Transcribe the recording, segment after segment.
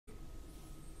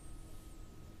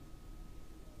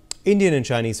Indian and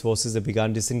Chinese forces have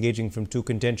begun disengaging from two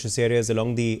contentious areas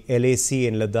along the LAC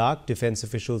in Ladakh. Defense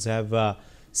officials have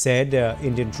said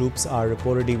Indian troops are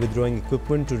reportedly withdrawing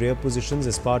equipment to rear positions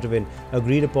as part of an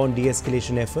agreed-upon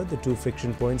de-escalation effort. The two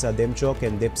friction points are Demchok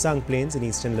and Depsang plains in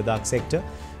eastern Ladakh sector.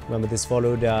 Remember, this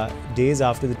followed days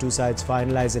after the two sides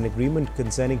finalized an agreement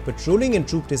concerning patrolling and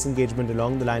troop disengagement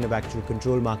along the line of actual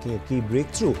control, marking a key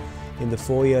breakthrough in the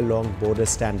 4-year-long border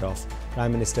standoff.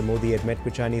 Prime Minister Modi had met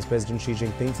with Chinese President Xi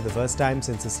Jinping for the first time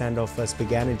since the standoff first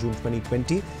began in June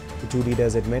 2020. The two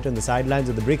leaders had met on the sidelines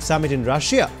of the BRICS summit in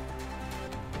Russia.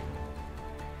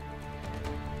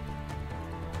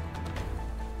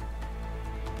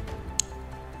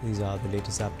 These are the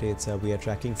latest updates we are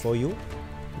tracking for you,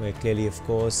 where clearly, of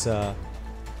course,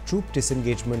 troop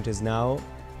disengagement is now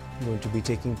going to be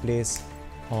taking place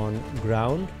on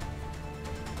ground.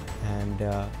 And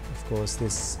of course,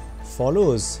 this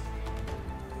follows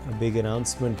a big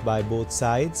announcement by both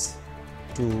sides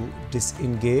to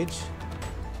disengage.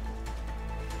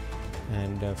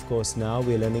 And of course, now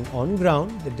we are learning on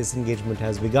ground that disengagement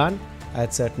has begun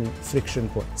at certain friction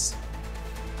points.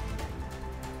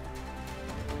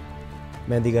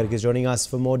 Mendi Garg is joining us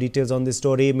for more details on this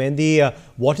story. Mendi,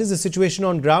 what is the situation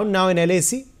on ground now in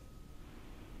LAC?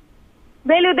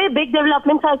 Well, Uday, big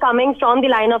developments are coming from the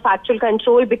line of actual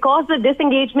control because the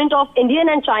disengagement of Indian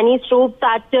and Chinese troops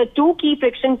at two key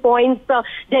friction points,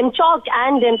 Demchok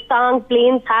and Depsang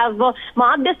plains, have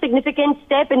marked a significant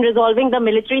step in resolving the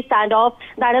military standoff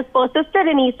that has persisted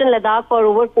in eastern Ladakh for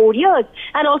over 4 years.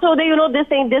 And also, this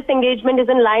engagement is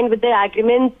in line with the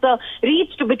agreements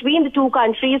reached between the two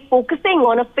countries, focusing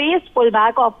on a phased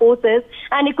pullback of forces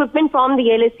and equipment from the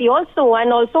LAC also.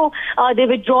 And also, the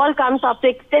withdrawal comes after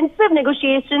extensive negotiations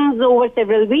over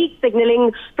several weeks,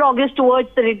 signaling progress towards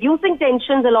reducing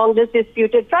tensions along this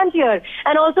disputed frontier.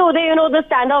 And also, the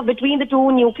standoff between the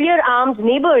two nuclear-armed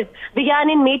neighbors began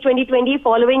in May 2020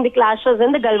 following the clashes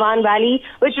in the Galwan Valley,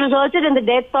 which resulted in the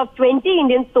deaths of 20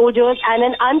 Indian soldiers and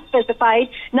an unspecified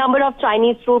number of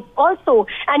Chinese troops also.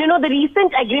 And the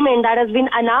recent agreement that has been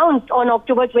announced on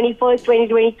October 21st,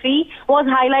 2023 was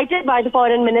highlighted by the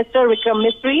Foreign Minister Vikram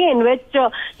Misri, in which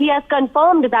he has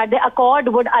confirmed that the accord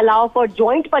would allow for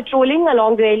joint patrolling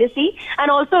along the LAC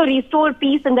and also restore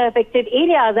peace in the affected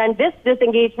areas. And this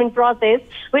disengagement process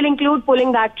will include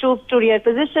pulling back troops to rear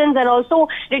positions and also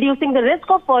reducing the risk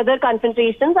of further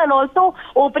confrontations and also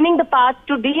opening the path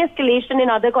to de-escalation in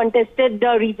other contested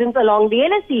regions along the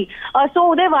LAC.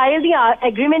 So while the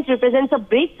agreement represents a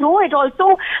breakthrough, it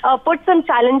also puts some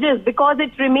challenges because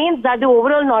it remains that the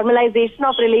overall normalization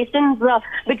of relations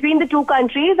between the two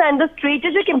countries and the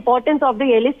strategic importance of the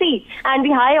LAC and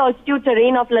the high altitude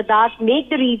terrain of Ladakh make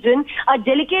the region a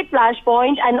delicate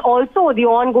flashpoint, and also the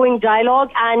ongoing dialogue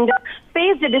and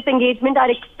phased disengagement are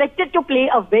expected to play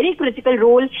a very critical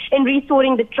role in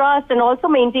restoring the trust and also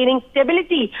maintaining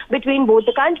stability between both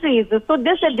the countries. So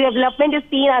this development is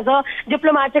seen as a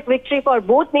diplomatic victory for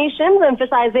both nations,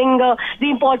 emphasizing the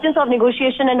importance of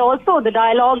negotiation and also the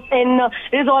dialogue in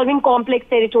resolving complex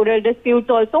territorial disputes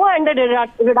also, and the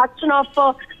reduction of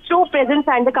troop presence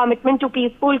and the commitment to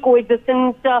peaceful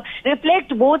coexistence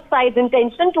reflect both sides'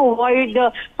 intention to avoid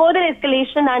further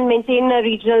escalation and maintain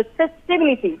regional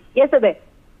stability. Yes, Abhay.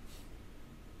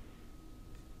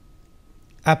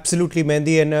 Absolutely,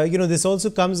 Mendi. And, this also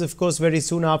comes, of course, very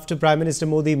soon after Prime Minister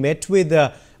Modi met with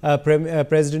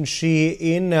President Xi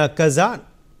in Kazan.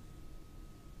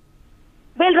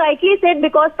 Well, rightly said,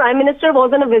 because Prime Minister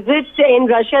was on a visit in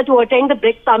Russia to attend the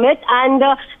BRICS summit, and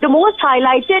the most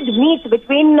highlighted meet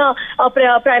between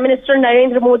Prime Minister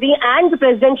Narendra Modi and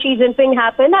President Xi Jinping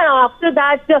happened. And after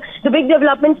that, the big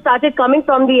developments started coming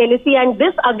from the LAC, and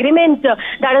this agreement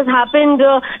that has happened,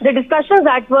 the discussions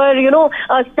that were,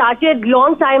 started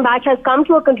long time back has come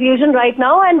to a conclusion right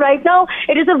now. And right now,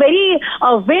 it is a very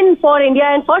win for India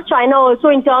and for China also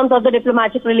in terms of the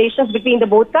diplomatic relations between the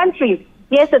both countries.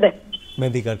 Yes, Adit.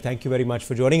 Mendi Garg, thank you very much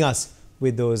for joining us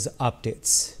with those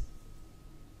updates.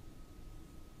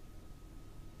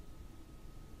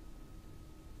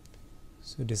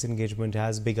 So disengagement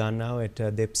has begun now at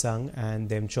Depsang and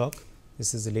Demchok.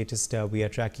 This is the latest we are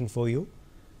tracking for you.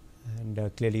 And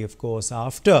clearly, of course,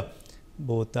 after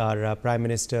both our Prime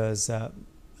Ministers,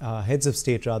 heads of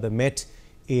state rather, met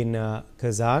in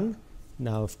Kazan,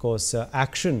 now, of course,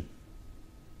 action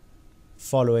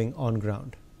following on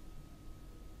ground.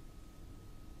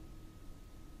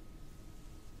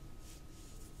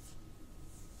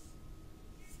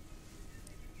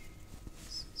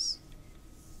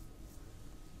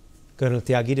 Colonel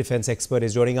Tyagi, defense expert,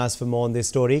 is joining us for more on this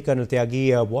story. Colonel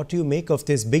Tyagi, what do you make of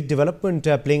this big development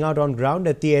playing out on ground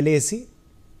at the LAC?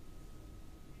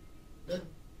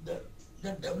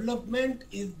 the development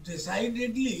is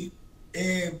decidedly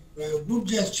a good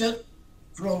gesture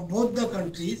from both the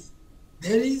countries.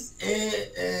 There is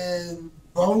a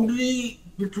boundary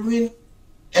between,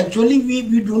 actually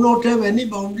we do not have any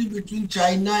boundary between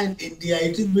China and India.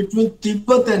 It is between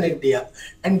Tibet and India,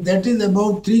 and that is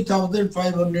about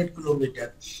 3,500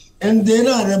 kilometers. And there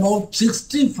are about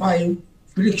 65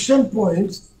 friction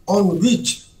points on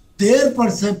which their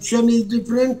perception is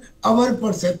different, our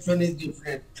perception is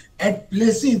different. At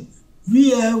places,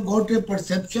 we have got a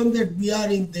perception that we are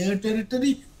in their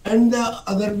territory, and the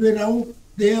other way around,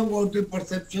 they have got a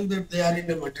perception that they are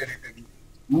in our territory.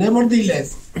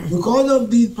 Nevertheless, because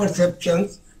of these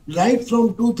perceptions, right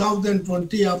from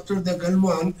 2020 after the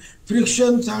Galwan,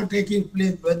 frictions are taking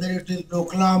place, whether it is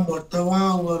Doklam or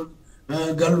Tawang or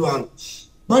Galwan.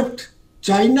 But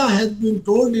China has been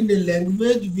told in a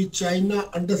language which China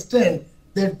understands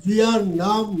that we are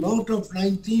now not of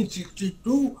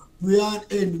 1962, we are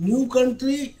a new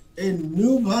country, a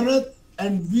new Bharat,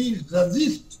 and we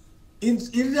resist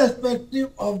irrespective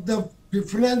of the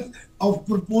difference of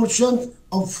proportions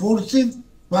of forces,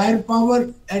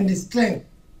 firepower, and strength.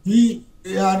 We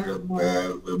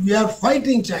are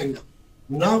fighting China.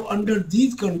 Now, under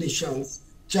these conditions,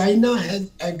 China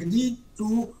has agreed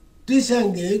to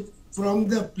disengage from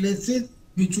the places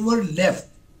which were left.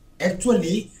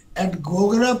 Actually, at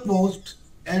Gogra Post,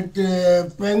 at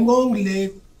Pangong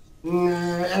Lake,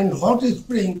 and Hot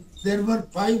Spring, there were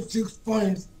 5-6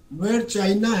 points where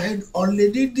China had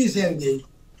already disengaged.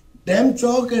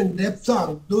 Damchok and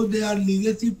Depsang, though they are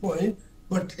legacy points,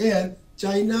 but here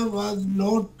China was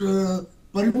not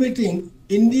permitting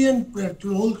Indian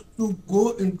patrols to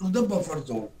go into the buffer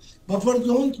zone. Buffer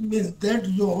zones means that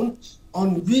zone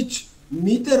on which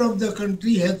neither of the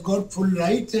country has got full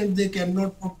rights and they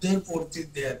cannot put their forces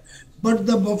there. But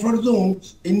the buffer zone,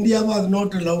 India was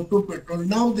not allowed to patrol.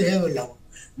 Now they have allowed.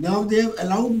 Now they have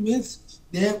allowed means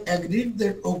they have agreed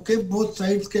that okay, both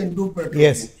sides can do patrolling.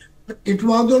 Yes. But it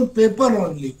was on paper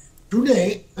only.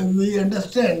 Today, we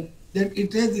understand that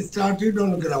it has started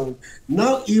on ground.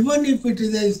 Now, even if it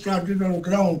has started on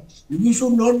ground, we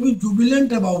should not be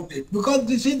jubilant about it because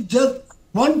this is just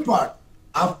one part.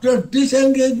 After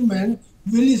disengagement,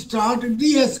 will start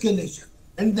de-escalation,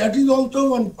 and that is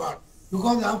also one part.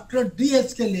 Because after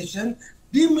de-escalation,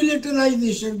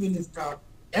 demilitarization will start.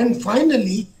 And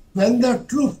finally, when the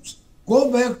troops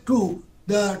go back to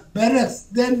the barracks,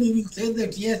 then we will say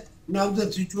that yes, now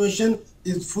the situation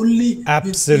is fully...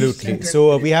 Absolutely.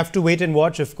 So we have to wait and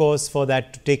watch, of course, for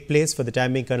that to take place. For the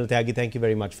time being, Colonel Tyagi, thank you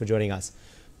very much for joining us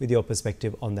with your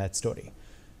perspective on that story.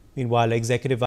 Meanwhile, Executive